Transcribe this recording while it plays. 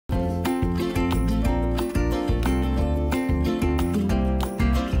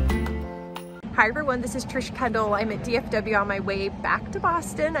Hi everyone, this is Trish Kendall. I'm at DFW on my way back to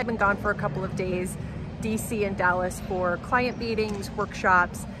Boston. I've been gone for a couple of days, DC and Dallas, for client meetings,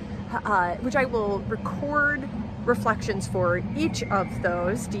 workshops, which I will record reflections for each of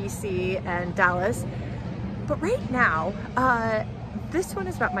those, DC and Dallas. But right now, this one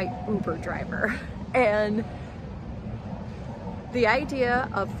is about my Uber driver and the idea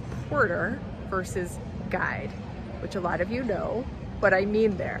of porter versus guide, which a lot of you know what I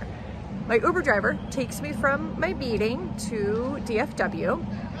mean there. My Uber driver takes me from my meeting to DFW,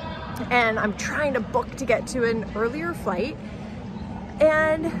 and I'm trying to book to get to an earlier flight.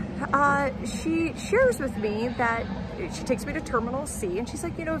 And she shares with me that she takes me to Terminal C, and she's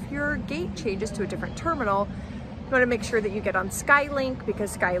like, you know, if your gate changes to a different terminal, you want to make sure that you get on Skylink,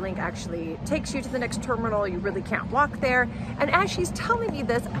 because Skylink actually takes you to the next terminal. You really can't walk there. And as she's telling me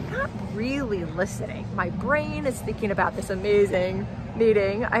this, I'm not really listening. My brain is thinking about this amazing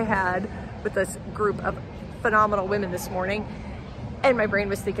meeting I had with this group of phenomenal women this morning. And my brain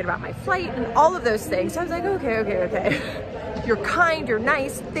was thinking about my flight and all of those things. So I was like, okay. You're kind, you're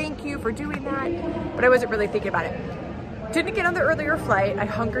nice. Thank you for doing that. But I wasn't really thinking about it. Didn't get on the earlier flight. I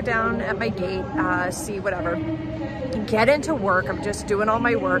hunker down at my gate, see whatever, get into work. I'm just doing all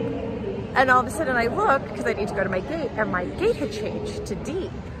my work. And all of a sudden I look, because I need to go to my gate, and my gate had changed to D.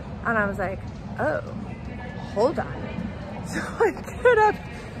 And I was like, oh, hold on. So I get up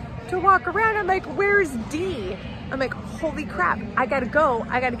to walk around. I'm like, where's D? I'm like, holy crap, I gotta go.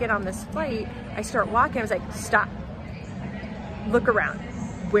 I gotta get on this flight. I start walking. I was like, stop. Look around.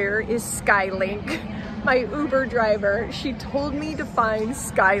 Where is Skylink? My Uber driver, she told me to find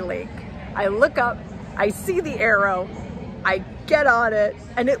Skylink. I look up, I see the arrow, I get on it,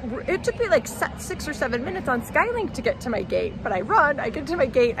 and it took me like 6 or 7 minutes on Skylink to get to my gate. But I run, I get to my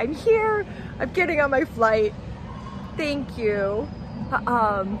gate, I'm here, I'm getting on my flight. Thank you.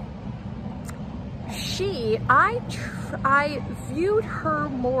 I viewed her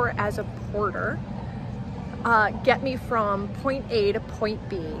more as a porter, get me from point A to point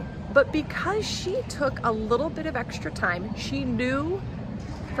B. But because she took a little bit of extra time, she knew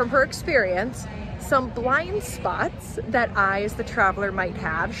from her experience some blind spots that I, as the traveler, might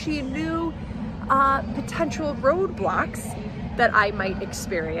have. She knew potential roadblocks that I might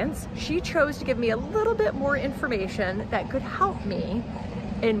experience. She chose to give me a little bit more information that could help me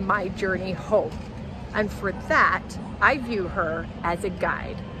in my journey home. And for that, I view her as a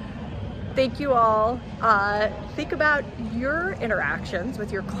guide. Thank you all. Think about your interactions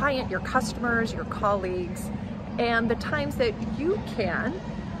with your client, your customers, your colleagues, and the times that you can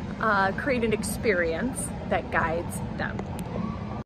create an experience that guides them.